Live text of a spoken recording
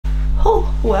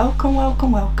welcome,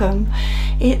 welcome, welcome.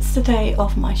 It's the day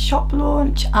of my shop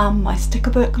launch and my sticker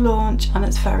book launch, and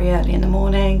it's very early in the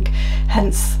morning,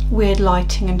 hence weird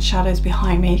lighting and shadows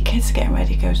behind me. Kids are getting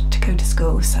ready to go to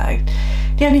school. So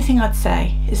the only thing I'd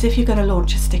say is if you're going to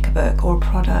launch a sticker book or a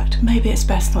product, maybe it's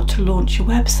best not to launch your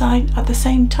website at the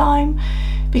same time,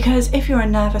 because if you're a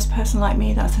nervous person like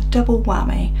me, that's a double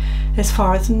whammy as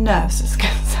far as nerves is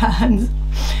concerned.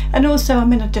 And also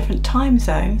I'm in a different time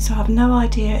zone, so I have no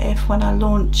idea if when I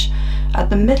launch at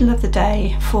the middle of the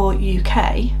day for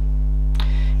UK,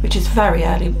 which is very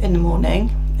early in the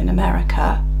morning in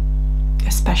America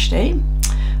especially,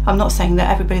 I'm not saying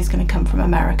that everybody's going to come from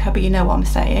America, but you know what I'm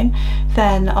saying,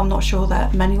 then I'm not sure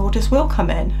that many orders will come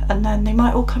in, and then they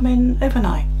might all come in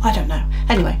overnight. I don't know.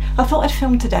 Anyway, I thought I'd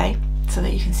film today so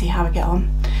that you can see how I get on.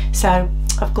 So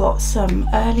I've got some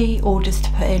early orders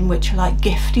to put in, which are like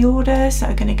gifty orders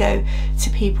that are going to go to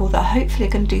people that hopefully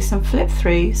are going to do some flip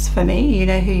throughs for me. You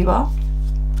know who you are.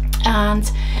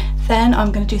 And then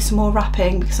I'm going to do some more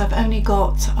wrapping, because I've only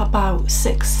got about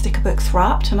 6 sticker books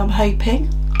wrapped, and I'm hoping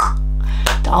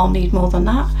that I'll need more than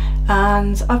that.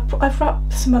 And I've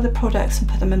wrapped some other products and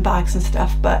put them in bags and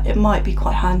stuff, but it might be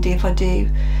quite handy if I do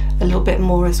a little bit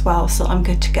more as well, so I'm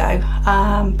good to go.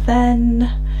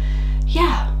 Then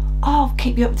yeah, I'll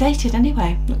keep you updated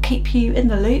anyway. I'll keep you in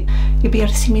the loop. You'll be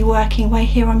able to see me working away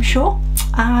here, I'm sure.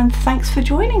 And thanks for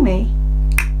joining me.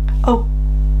 Oh,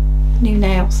 new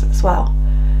nails as well.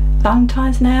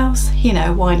 Valentine's nails, you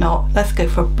know, why not? Let's go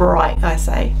for bright, I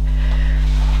say.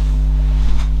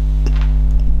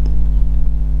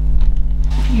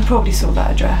 You probably saw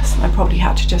that address, and I probably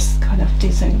had to just kind of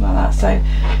do something about that. So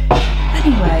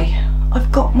anyway,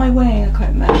 I've got my weighing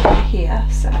equipment over here,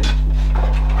 so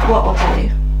what I'll do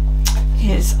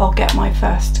is I'll get my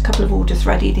first couple of orders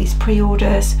ready, these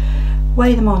pre-orders,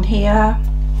 weigh them on here,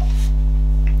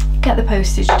 get the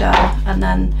postage done, and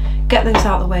then get those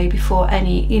out of the way before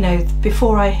any, you know,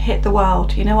 before I hit the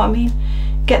world, you know what I mean?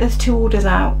 Get those 2 orders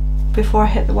out before I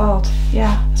hit the world.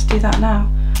 Yeah, let's do that now.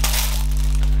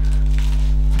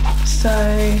 So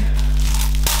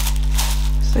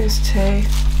those 2.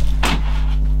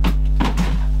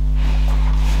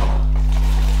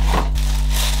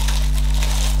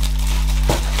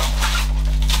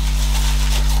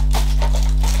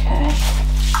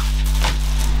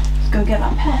 Go get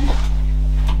that pen.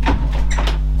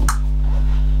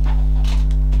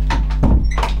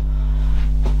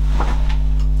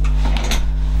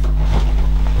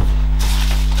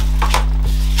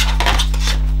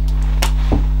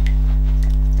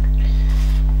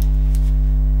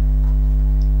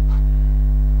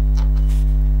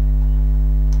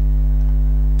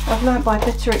 I've learnt by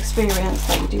bitter experience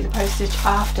that you do the postage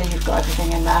after you've got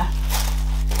everything in there,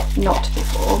 not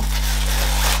before.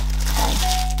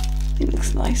 It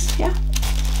looks nice, yeah.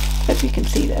 Hope you can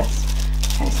see this.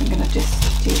 Okay, so I'm going to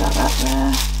just do that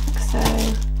there, like so.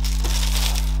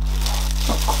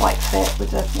 Not quite fit with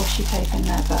the washi tape in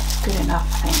there, but it's good enough,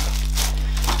 I think.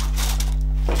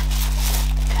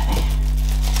 Okay.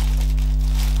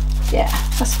 Yeah,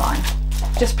 that's fine.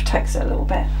 Just protects it a little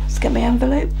bit. Let's get my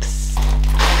envelopes.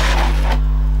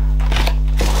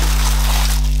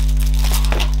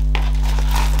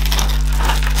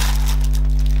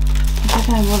 I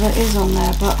don't know what it is on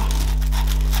there, but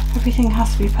everything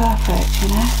has to be perfect, you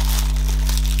know.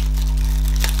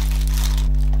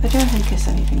 I don't think it's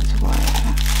anything to worry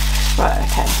about. Right,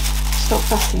 okay. Stop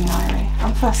fussing, Irie.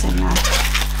 I'm fussing now.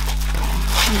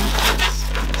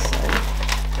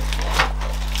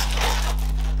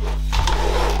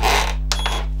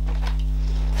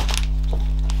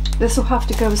 Okay. This will have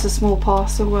to go as a small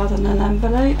parcel rather than an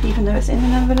envelope, even though it's in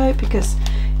an envelope, because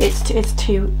it's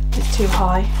too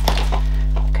high.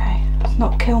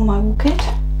 Not kill my orchid.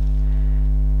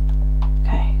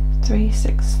 Okay, 3,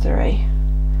 6, 3,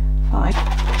 5.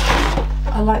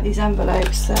 I like these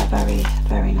envelopes, they're very,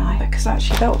 very nice, because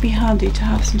actually that would be handy to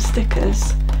have some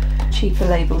stickers. Cheaper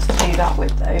labels to do that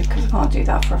with though, because I can't do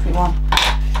that for everyone.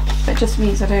 It just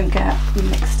means I don't get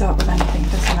mixed up with anything,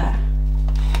 doesn't it?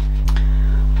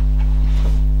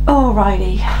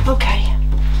 Alrighty, okay.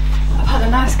 I've had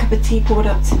a nice cup of tea poured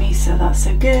up to me, so that's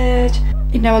so good.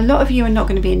 You know, a lot of you are not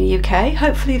going to be in the UK.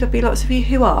 Hopefully there'll be lots of you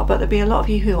who are, but there'll be a lot of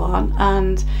you who aren't.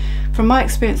 And from my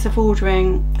experience of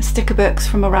ordering sticker books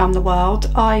from around the world,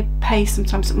 I pay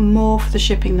sometimes more for the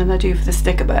shipping than I do for the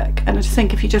sticker book. And I just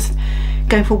think if you're just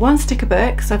going for one sticker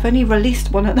book, because I've only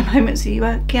released one at the moment, so you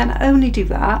can only do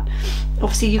that.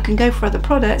 Obviously you can go for other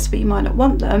products, but you might not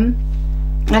want them.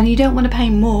 And you don't want to pay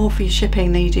more for your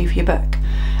shipping than you do for your book.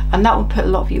 And that would put a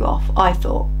lot of you off, I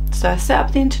thought. So I set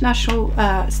up the international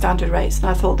standard rates, and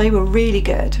I thought they were really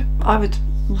good. I would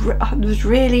I was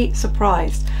really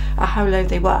surprised at how low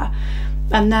they were.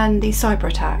 And then the cyber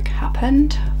attack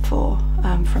happened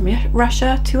from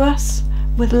Russia to us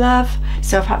with love.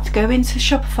 So I've had to go into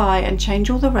Shopify and change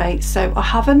all the rates. So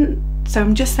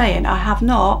I'm just saying, I have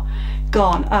not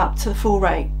gone up to the full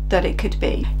rate that it could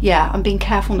be. Yeah, I'm being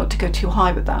careful not to go too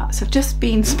high with that. So I've just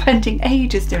been spending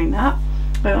ages doing that.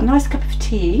 Got a nice cup of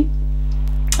tea.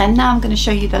 And now I'm going to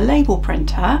show you the label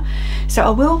printer. So I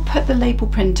will put the label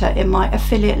printer in my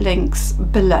affiliate links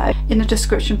below, in the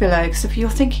description below, because if you're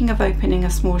thinking of opening a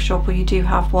small shop or you do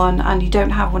have one and you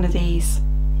don't have one of these,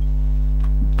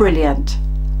 brilliant,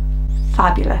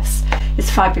 fabulous. It's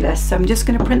fabulous. So I'm just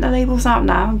going to print the labels out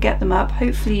now and get them up.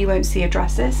 Hopefully you won't see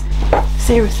addresses.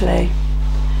 Seriously,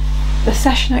 the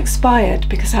session expired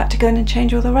because I had to go in and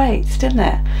change all the rates, didn't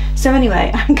it? So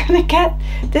anyway, I'm going to get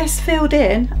this filled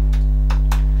in.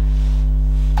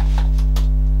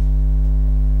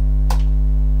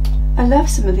 I love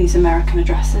some of these American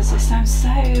addresses. They sound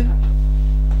so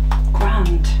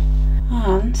grand.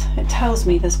 And it tells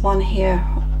me there's one here,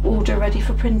 order ready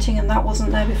for printing, and that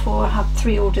wasn't there before. I had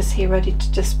 3 orders here ready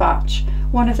to dispatch.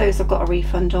 One of those I've got a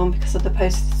refund on because of the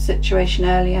post situation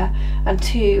earlier, and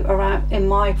 2 are out in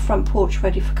my front porch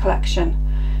ready for collection.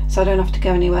 So I don't have to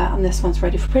go anywhere, and this one's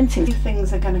ready for printing. 2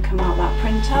 things are going to come out that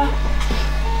printer.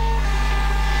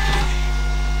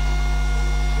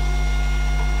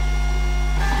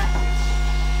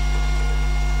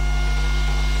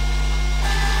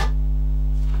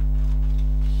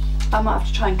 I might have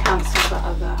to try and cancel that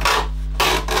other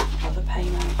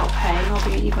payment. I'll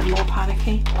be even more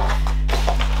panicky.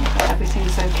 But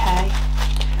everything's okay.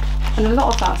 And a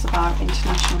lot of that's about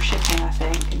international shipping, I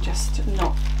think, and just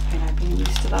not, being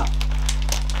used to that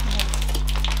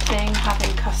thing,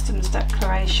 having customs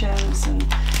declarations and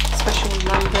special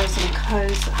numbers and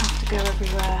codes that have to go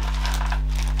everywhere.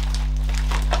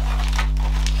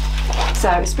 So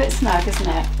it's a bit snug, isn't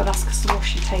it? But that's because the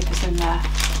washi tape is in there.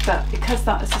 But because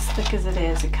that is as thick as it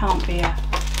is, it can't be an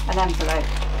envelope.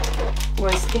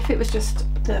 Whereas if it was just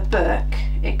the book,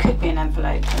 it could be an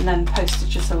envelope, and then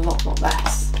postage is a lot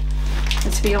less.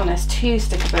 And to be honest, 2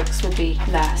 sticker books would be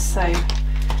less. So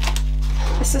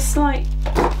it's a slight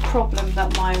problem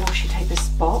that my washi tape is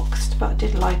boxed, but I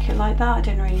did like it like that. I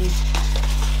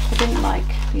didn't like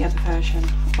the other version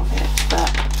of it, but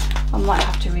I might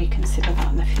have to reconsider that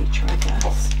in the future, I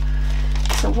guess.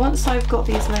 So once I've got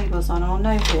these labels on, I'll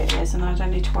know who it is, and I don't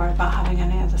need to worry about having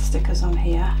any other stickers on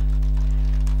here.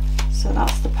 So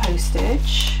that's the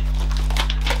postage.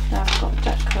 Now I've got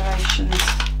declarations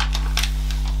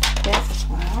bit as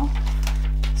well.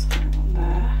 Let's go on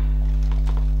there.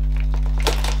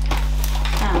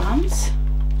 And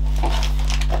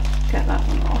get that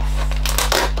one off.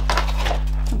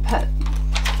 And put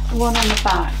one on the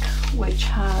back which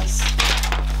has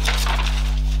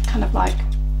kind of like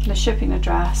the shipping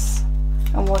address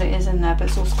and what it is in there, but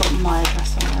it's also got my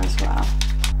address on there as well.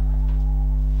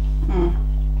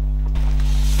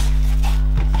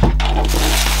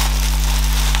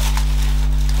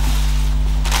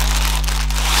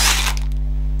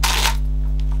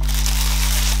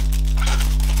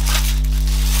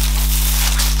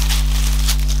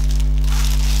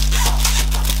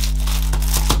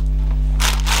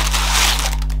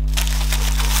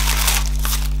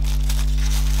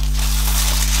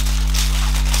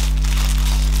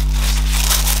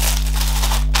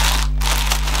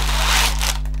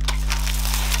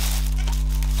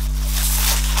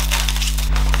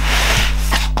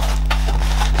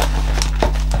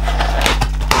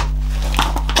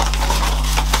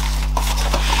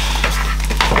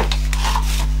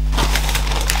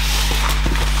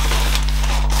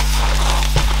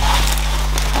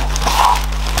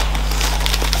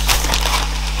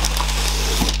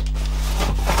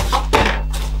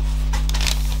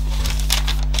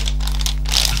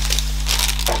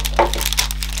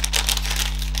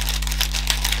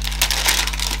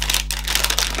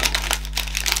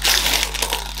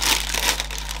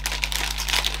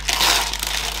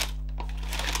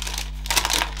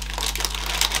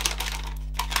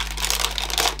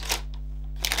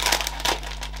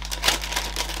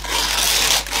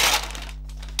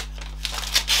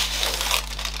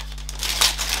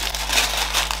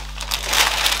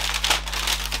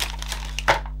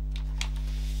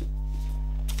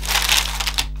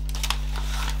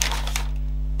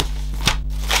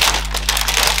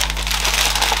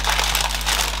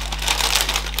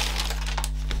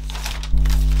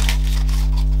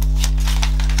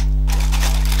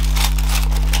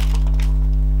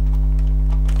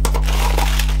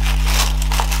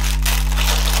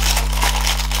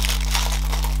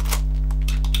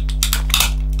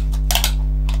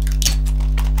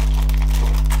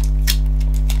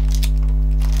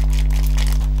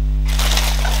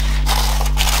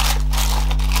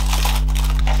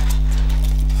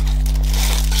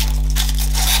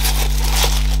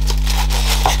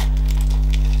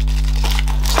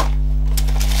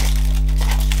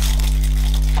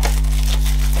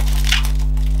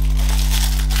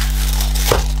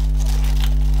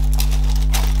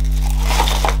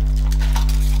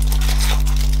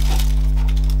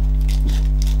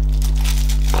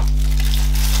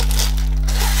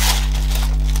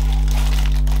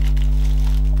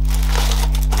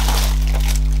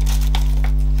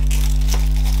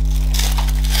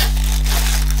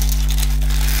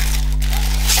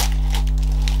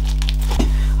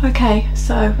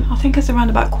 think it's around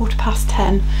about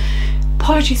 10:15.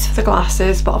 Apologies for the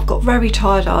glasses, but I've got very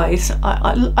tired eyes.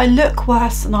 I look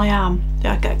worse than I am.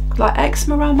 I get like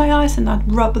eczema around my eyes and I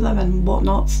rub them and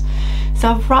whatnots.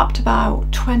 So I've wrapped about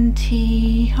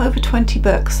over 20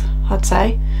 books, I'd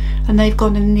say, and they've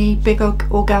gone in the big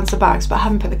organza bags, but I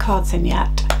haven't put the cards in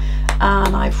yet.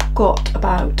 And I've got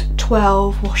about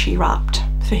 12 washi wrapped,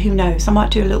 so who knows, I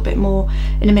might do a little bit more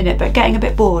in a minute, but getting a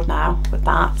bit bored now with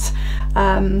that.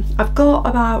 I've got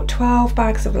about 12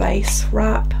 bags of lace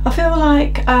wrap. I feel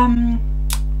like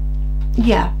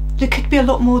yeah, there could be a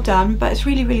lot more done, but it's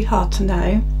really hard to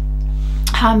know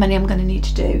how many I'm going to need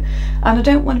to do, and I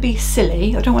don't want to be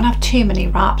silly. I don't want to have too many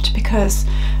wrapped, because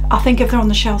I think if they're on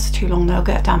the shelves for too long they'll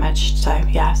get damaged. So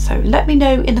yeah, so let me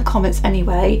know in the comments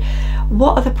anyway,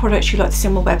 what other products you'd like to see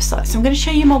on my website. So I'm going to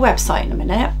show you my website in a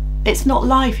minute. It's not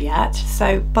live yet,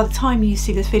 so by the time you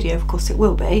see this video, of course it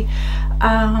will be.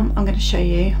 I'm going to show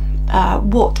you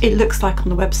what it looks like on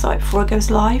the website before it goes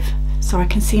live, so I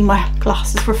can see my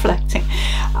glasses reflecting,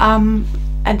 and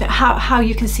how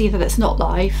you can see that it's not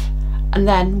live, and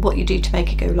then what you do to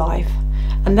make it go live.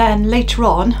 And then later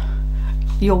on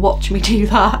you'll watch me do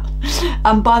that,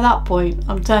 and by that point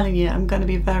I'm telling you I'm going to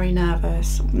be very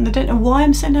nervous. I don't know why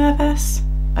I'm so nervous.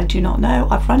 I do not know.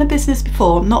 I've run a business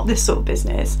before, not this sort of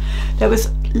business. There was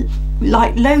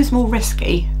like loads more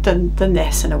risky than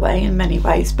this in a way, in many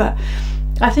ways, but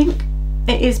I think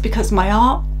it is because my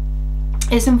art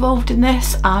is involved in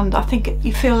this, and I think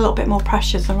you feel a little bit more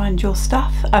pressures around your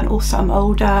stuff. And also I'm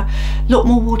older, a lot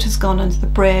more water's gone under the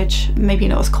bridge, maybe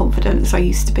not as confident as I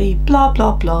used to be, blah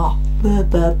blah blah blah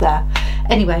blah blah.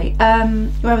 Anyway,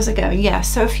 where was I going? Yeah,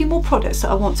 so a few more products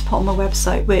that I want to put on my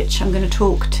website, which I'm going to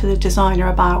talk to the designer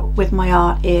about with my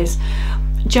art, is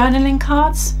journaling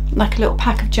cards, like a little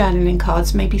pack of journaling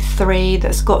cards, maybe 3,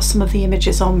 that's got some of the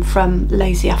images on from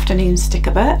Lazy Afternoon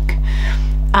sticker book,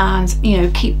 and you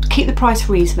know, keep the price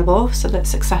reasonable so that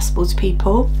it's accessible to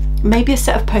people. Maybe a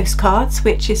set of postcards,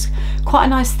 which is quite a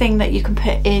nice thing that you can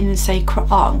put in, say,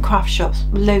 art and craft shops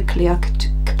locally. I could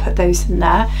put those in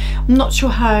there. I'm not sure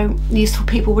how useful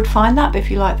people would find that, but if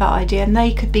you like that idea, and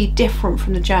they could be different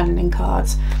from the journaling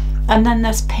cards. And then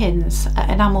there's pins,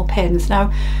 enamel pins.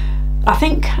 Now I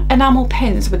think enamel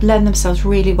pins would lend themselves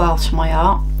really well to my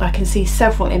art. I can see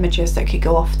several images that could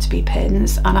go off to be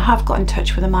pins, and I have got in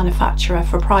touch with a manufacturer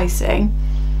for pricing.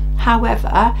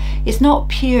 However, it's not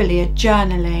purely a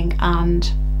journaling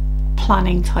and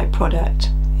planning type product.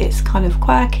 It's kind of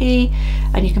quirky,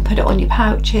 and you can put it on your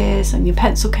pouches and your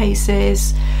pencil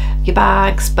cases, your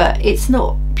bags, but it's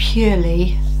not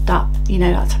purely that, you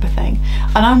know, that type of thing.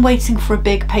 And I'm waiting for a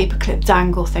big paperclip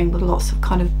dangle thing with lots of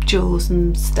kind of jewels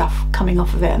and stuff coming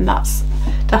off of it, and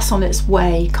that's on its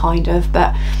way, kind of.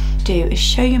 But do is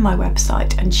show you my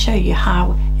website and show you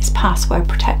how it's password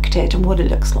protected and what it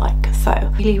looks like. So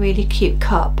really cute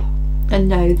cup, and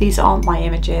no, these aren't my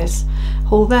images,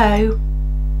 although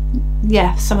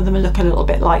yeah, some of them look a little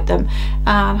bit like them,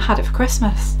 and had it for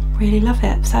Christmas. Really love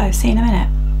it. So see you in a minute.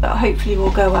 But hopefully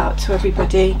will go out to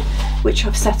everybody, which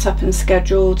I've set up and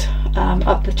scheduled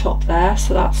up the top there.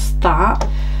 So that's that.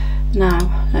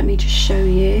 Now let me just show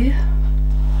you.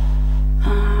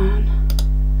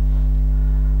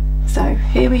 So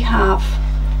here we have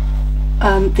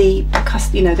the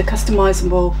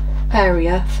customizable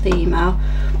area for the email,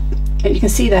 and you can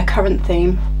see their current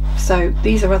theme. So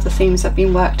these are other themes that have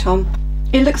been worked on.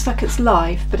 It looks like it's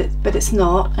live, but it's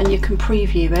not, and you can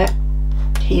preview it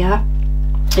here.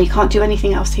 You can't do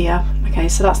anything else here. Okay,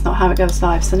 so that's not how it goes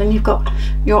live. So then you've got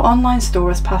your online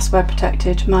store as password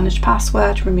protected, manage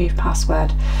password, remove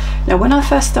password. Now when I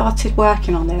first started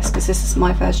working on this, because this is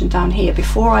my version down here,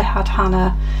 before I had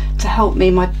Hannah to help me,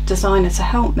 my designer to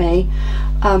help me,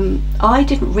 I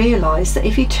didn't realise that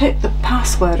if you took the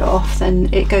password off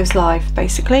then it goes live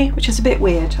basically, which is a bit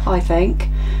weird, I think,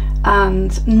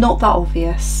 and not that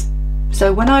obvious.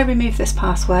 So when I remove this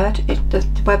password, the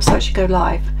website should go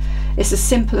live. It's as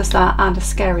simple as that, and as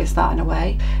scary as that in a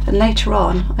way. And later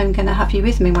on I'm going to have you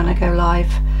with me when I go live,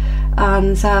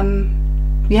 and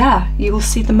yeah, you will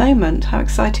see the moment, how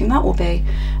exciting that will be,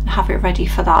 and have it ready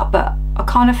for that. But I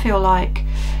kind of feel like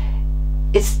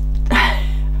it's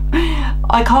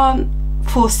I can't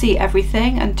foresee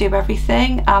everything and do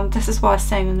everything, and this is why I was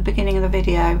saying in the beginning of the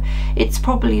video, it's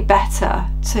probably better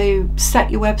to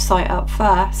set your website up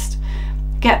first,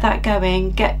 get that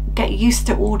going, get used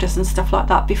to orders and stuff like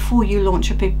that before you launch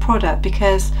a big product.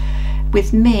 Because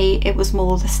with me it was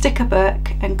more the sticker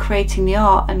book and creating the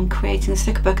art and creating the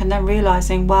sticker book, and then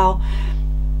realizing, well,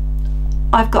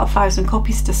 I've got 1,000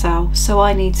 copies to sell, so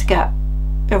I need to get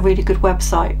a really good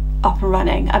website up and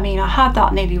running. I mean, I had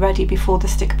that nearly ready before the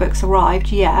sticker books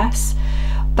arrived, yes,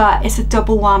 but it's a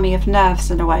double whammy of nerves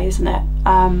in a way, isn't it?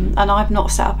 And I've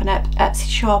not set up an Etsy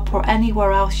shop or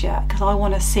anywhere else yet because I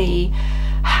want to see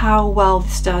how well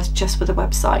this does just with the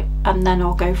website, and then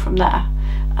I'll go from there.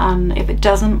 And if it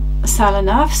doesn't sell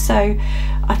enough, so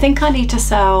I think I need to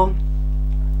sell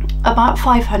about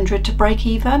 500 to break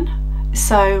even,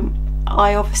 so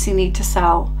I obviously need to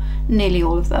sell nearly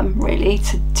all of them really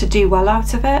to do well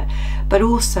out of it. But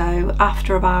also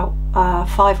after about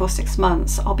 5 or 6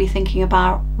 months I'll be thinking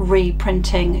about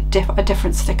reprinting a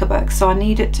different sticker book, so I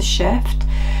need it to shift,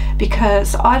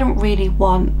 because I don't really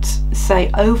want,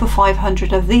 say, over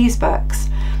 500 of these books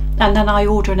and then I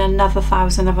order another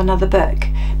 1,000 of another book,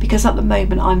 because at the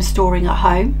moment I'm storing at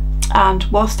home, and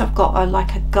whilst I've got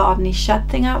like a gardening shed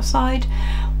thing outside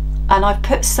and I've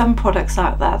put some products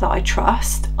out there that I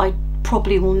trust, I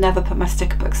probably will never put my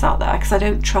sticker books out there because I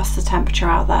don't trust the temperature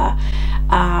out there,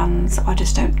 and I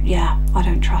just don't, yeah, I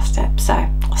don't trust it. So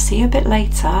I'll see you a bit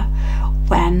later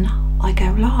when I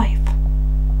go live.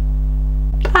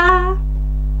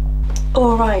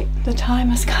 All right, the time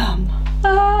has come.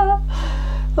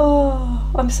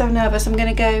 Oh, I'm so nervous. I'm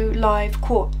going to go live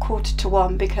quarter to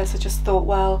 1 because I just thought,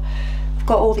 well, I've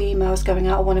got all the emails going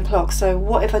out at 1 o'clock, so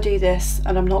what if I do this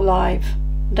and I'm not live?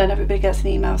 Then everybody gets an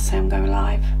email saying I'm going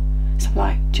live. So I'm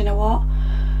like, do you know what?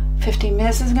 15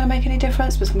 minutes isn't going to make any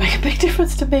difference, but it's going to make a big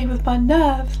difference to me with my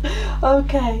nerves.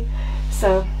 Okay,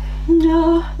 so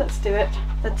no, let's do it.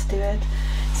 Let's do it.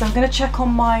 So I'm going to check on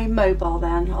my mobile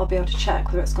then. I'll be able to check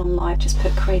whether it's gone live. Just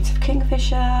put Creative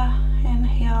Kingfisher in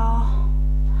here.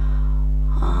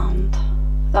 And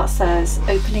that says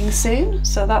opening soon.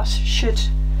 So that should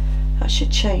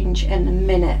change in a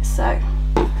minute. So,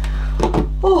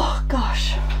 oh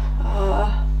gosh.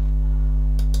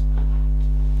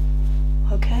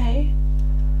 Okay.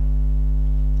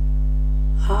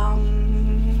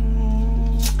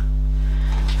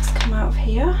 Let's come out of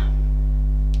here.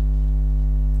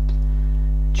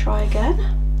 Try again.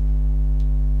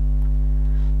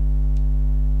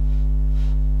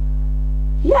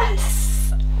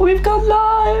 Yes! We've gone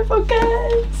live!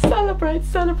 Okay! Celebrate,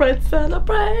 celebrate,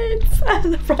 celebrate,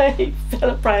 celebrate,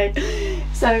 celebrate.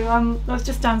 So I was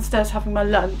just downstairs having my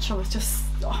lunch. I was just,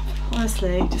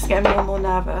 honestly, just getting more and more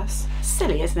nervous.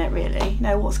 Silly, isn't it, really? You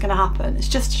know what's going to happen. It's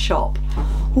just a shop.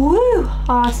 Woo!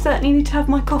 I certainly need to have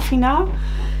my coffee now.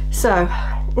 So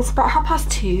it's about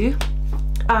 2:30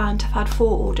 and I've had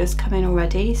 4 orders come in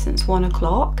already since 1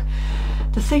 o'clock.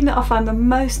 The thing that I found the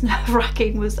most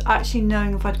nerve-wracking was actually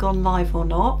knowing if I'd gone live or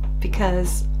not,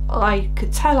 because I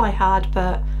could tell I had,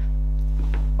 but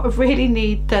I really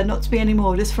need there not to be any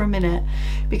more just for a minute,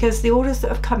 because the orders that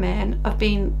have come in have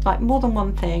been like more than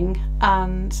one thing,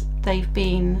 and they've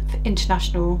been for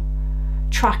international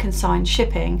track and sign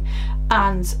shipping,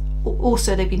 and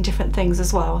also they've been different things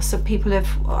as well. So people have,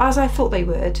 as I thought they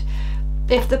would,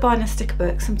 if they're buying a sticker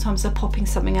book, sometimes they're popping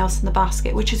something else in the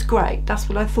basket, which is great. That's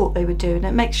what I thought they would do, and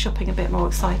it makes shopping a bit more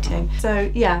exciting. So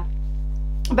yeah,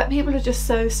 but people are just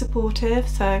so supportive.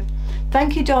 So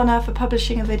thank you, Donna, for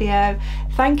publishing a video.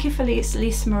 Thank you for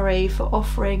Lisa Marie for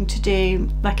offering to do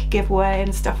like a giveaway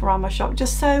and stuff around my shop.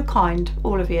 Just so kind,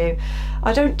 all of you.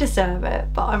 I don't deserve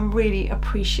it, but I really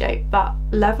appreciate that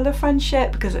level of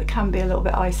friendship, because it can be a little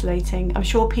bit isolating. I'm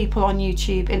sure people on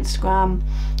YouTube, Instagram,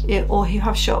 or who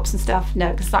have shops and stuff know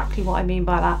exactly what I mean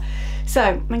by that. So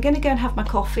I'm going to go and have my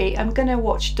coffee. I'm going to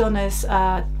watch Donna's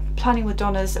Planning with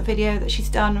Donna's video that she's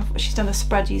done. She's done a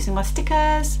spread using my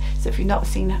stickers, so if you've not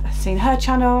seen her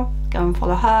channel, go and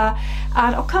follow her.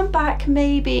 And I'll come back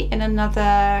maybe in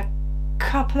another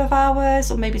couple of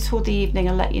hours, or maybe toward the evening,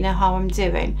 and let you know how I'm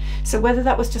doing. So whether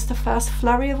that was just the first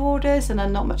flurry of orders and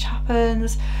then not much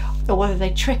happens, or whether they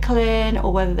trickle in,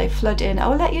 or whether they flood in,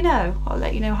 I'll let you know. I'll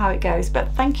let you know how it goes.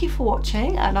 But thank you for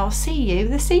watching, and I'll see you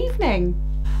this evening.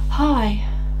 Hi.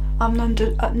 I'm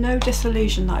under no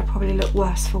disillusion that I probably look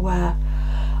worse for wear.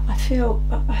 I feel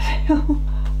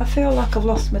like I've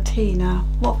lost my tea now.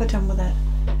 What have I done with it?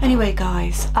 Anyway,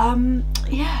 guys,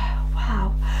 yeah,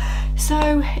 wow.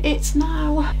 So it's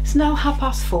now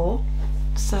 4:30.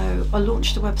 So I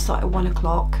launched the website at 1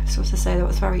 o'clock. So as I say, that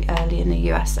was very early in the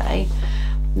USA.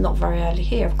 Not very early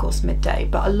here, of course, midday,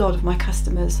 but a lot of my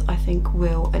customers, I think,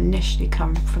 will initially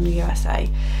come from the USA.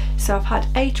 So I've had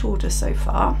 8 orders so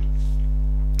far.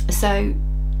 So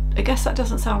I guess that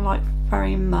doesn't sound like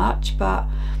very much, but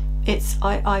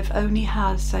I've only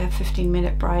had, say, a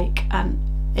 15-minute break, and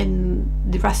in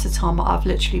the rest of the time I've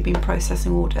literally been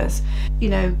processing orders, you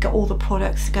know, get all the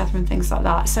products together and things like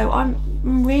that. So I'm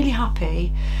really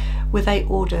happy with 8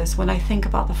 orders when I think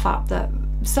about the fact that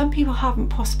some people haven't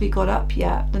possibly got up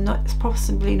yet. It's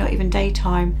possibly not even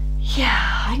daytime.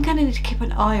 Yeah, I'm gonna need to keep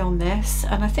an eye on this,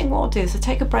 and I think what I'll do is I'll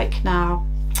take a break now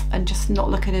and just not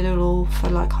look at it at all for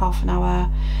like half an hour,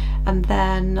 and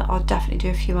then I'll definitely do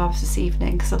a few hours this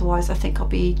evening, because otherwise I think I'll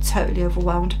be totally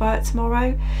overwhelmed by it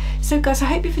tomorrow. So guys, I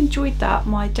hope you've enjoyed that,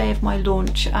 my day of my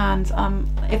launch, and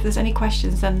if there's any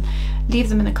questions, then leave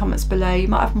them in the comments below. You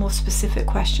might have more specific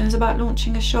questions about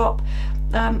launching a shop.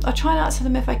 I'll try and answer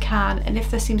them if I can, and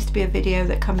if there seems to be a video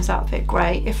that comes out of it,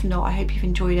 great. If not, I hope you've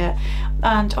enjoyed it,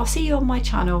 and I'll see you on my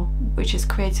channel, which is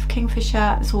Creative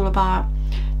Kingfisher. It's all about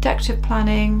decorative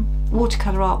planning,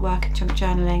 watercolour artwork and junk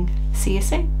journaling. See you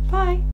soon. Bye.